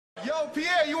Yo,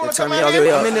 Pierre, you wanna Turn come me out all the here?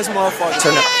 way up. I'm in this motherfucker.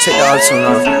 Take the auto-tune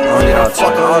off. I don't need auto-tune.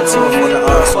 Fuck the auto-tune.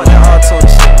 Fuck the auto-tune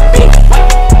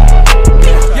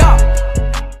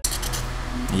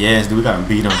shit. Yes, dude, we gotta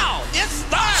beat him.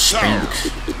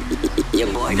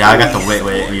 Yeah, I got the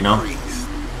wet, you know.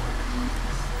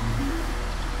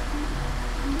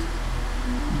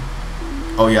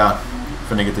 Oh yeah,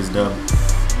 finna get this dub.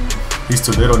 He's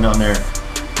too little down there.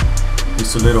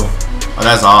 He's too little. Oh,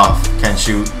 that's off. Can't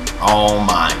shoot. Oh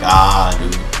my god,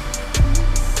 dude.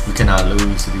 We cannot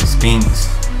lose to these spinks.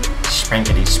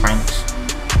 Sprankety spranks.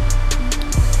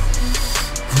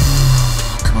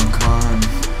 Come on.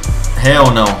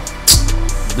 Hell no.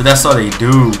 Dude, that's all they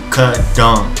do. Cut,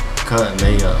 dunk, cut, and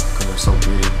layup. Because they're so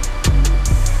big.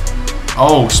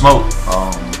 Oh, smoke.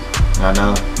 I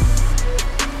know.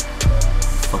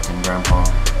 Fucking grandpa.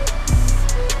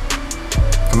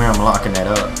 Come here, I'm locking that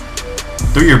up.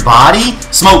 Through your body?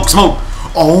 Smoke.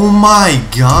 Oh my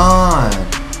god.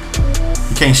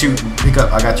 You can't shoot. Pick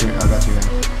up. I got you.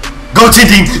 Go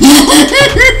tinting.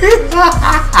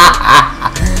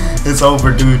 It's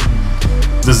over, dude.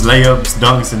 Just layups,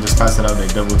 dunks, and just pass it out. They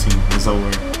double team. It's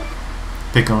over.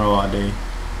 Pick and roll all day.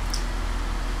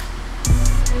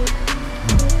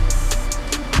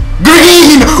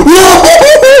 Green!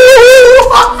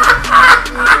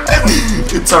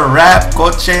 It's a wrap,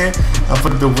 coche. I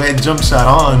put the wet jump shot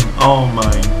on. Oh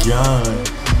my god.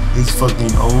 It's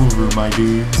fucking over, my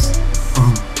dudes.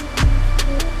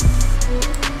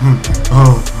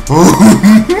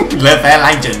 Left that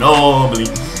like Ginobili.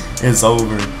 It's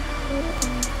over.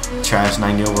 Trash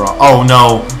 90 overall. Oh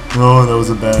no. No, that was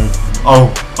a bad.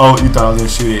 Oh, you thought I was gonna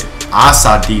shoot it. I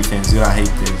saw defense, dude. I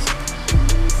hate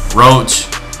this. Roach.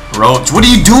 What are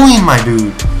you doing, my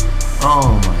dude?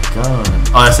 Oh my god.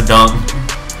 Oh, that's a dunk.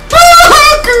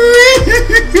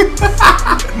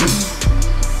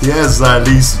 Yes, at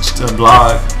least to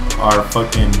block our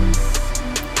fucking.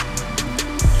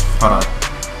 Hold on.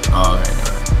 Oh, okay,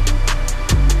 alright.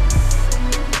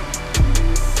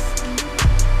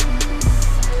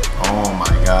 Oh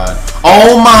my god.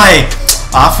 Oh my!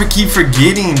 I keep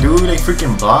forgetting, dude. They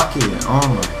freaking block it. Oh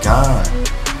my god.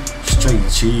 Straight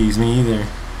cheese. Me either.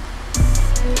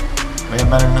 Way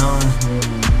better known.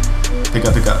 Pick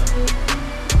up.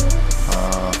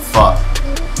 Fuck.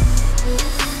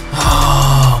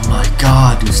 Oh my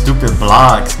god, dude. Stupid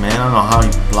blocks, man. I don't know how he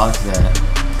blocks that.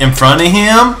 In front of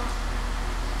him?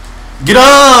 Get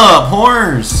up,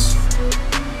 horse.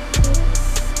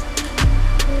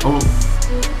 Oh.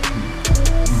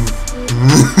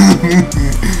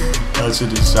 I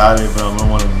should have shot it, but I don't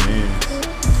want to miss.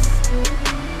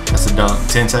 That's a dunk.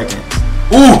 10 seconds.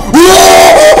 Ooh!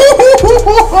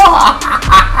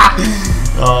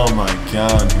 Oh my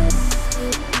god, dude.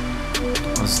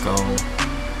 Let's go.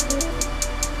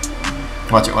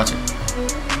 Watch it.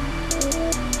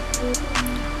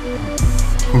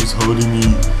 Who's holding me?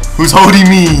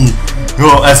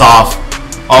 Oh, that's off.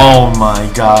 Oh my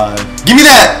god. Give me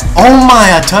that! Oh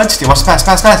my, I touched it. Watch pass.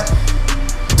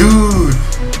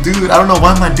 Dude, I don't know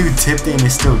why my dude tipped it and he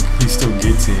still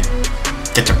gets it.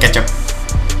 Catch up.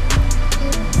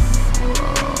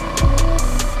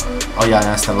 Oh yeah,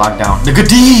 that's the lockdown. The good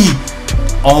D!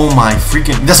 Oh my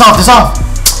freaking, that's off.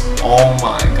 Oh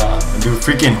my god. Dude,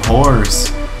 freaking horse.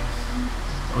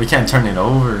 We can't turn it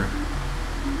over.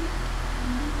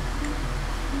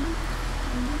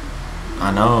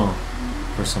 I know.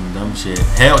 For some dumb shit.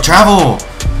 Hell, travel!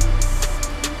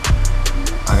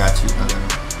 I got you.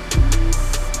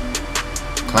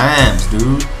 Clams,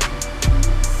 dude.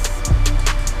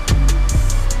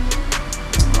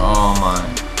 Oh my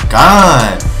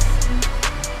god.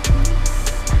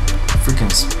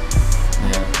 Freaking.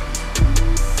 Yeah.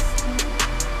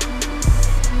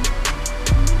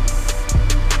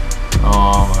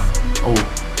 Oh my. Oh.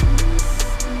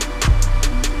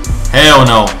 Hell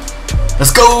no.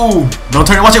 Let's go! Don't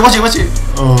turn it. Watch it.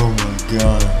 Oh my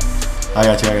god. I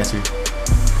got you.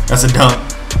 That's a dunk.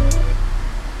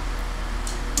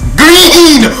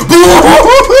 Green!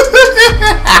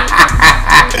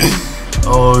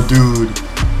 Oh, dude.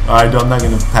 Alright, I'm not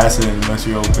gonna pass it unless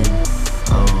you're open.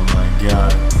 Oh my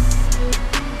god.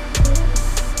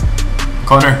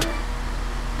 Corner.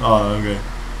 Oh, okay.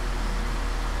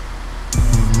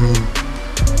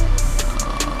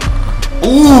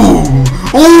 Ooh!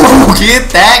 Get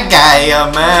that guy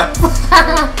a map.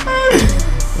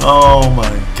 Oh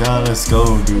my god, let's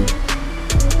go, dude.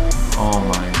 Oh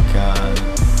my god.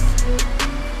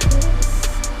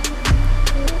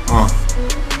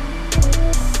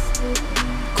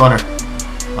 Corner.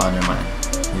 Oh, never mind.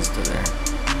 He's still there.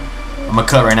 I'm gonna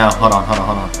cut right now. Hold on.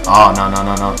 Oh, no.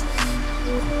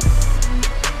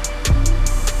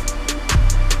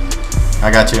 I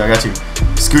got you.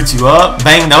 Scoot you up.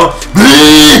 Bang, no.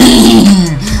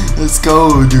 Bang! Let's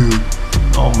go, dude.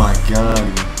 Oh my god,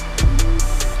 dude.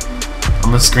 I'm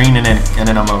gonna screen and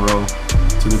then I'm gonna roll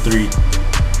to the 3.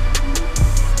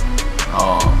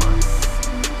 Oh my.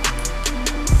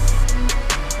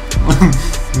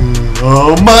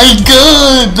 Oh my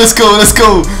god! Let's go.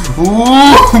 Ooh.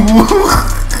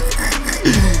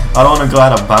 I don't want to go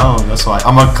out of bounds. That's why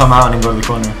I'm gonna come out and go to the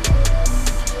corner.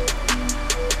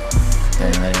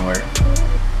 Damn, that didn't work.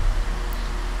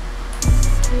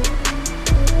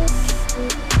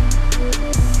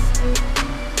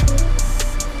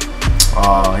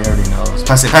 Oh, he already knows.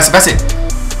 Pass it.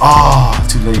 Oh,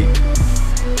 too late.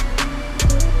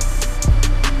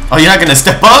 Oh, you're not gonna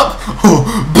step up? Oh,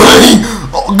 bang!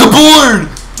 Oh, the board!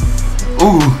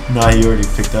 Ooh, nah, he already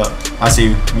picked up. I see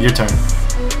you. Your turn.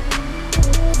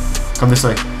 Come this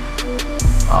way.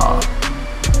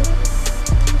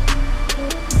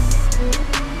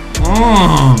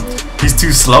 He's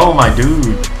too slow, my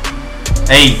dude.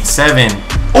 8, 7.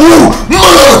 Oh!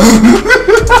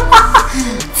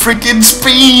 Freaking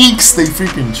Spinks! They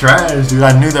freaking trash, dude.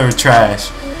 I knew they were trash.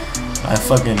 I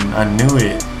knew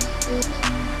it.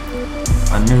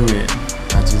 I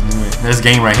just knew it. There's a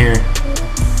game right here.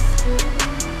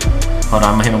 Hold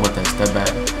on, I'm gonna hit him with that step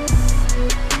back.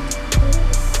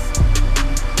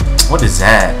 What is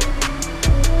that?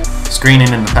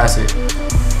 Screening and pass it.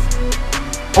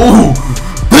 Oh!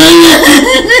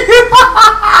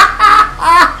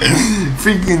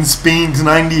 Freaking Spinks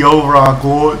 90 overall,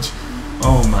 coach.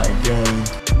 Oh my god.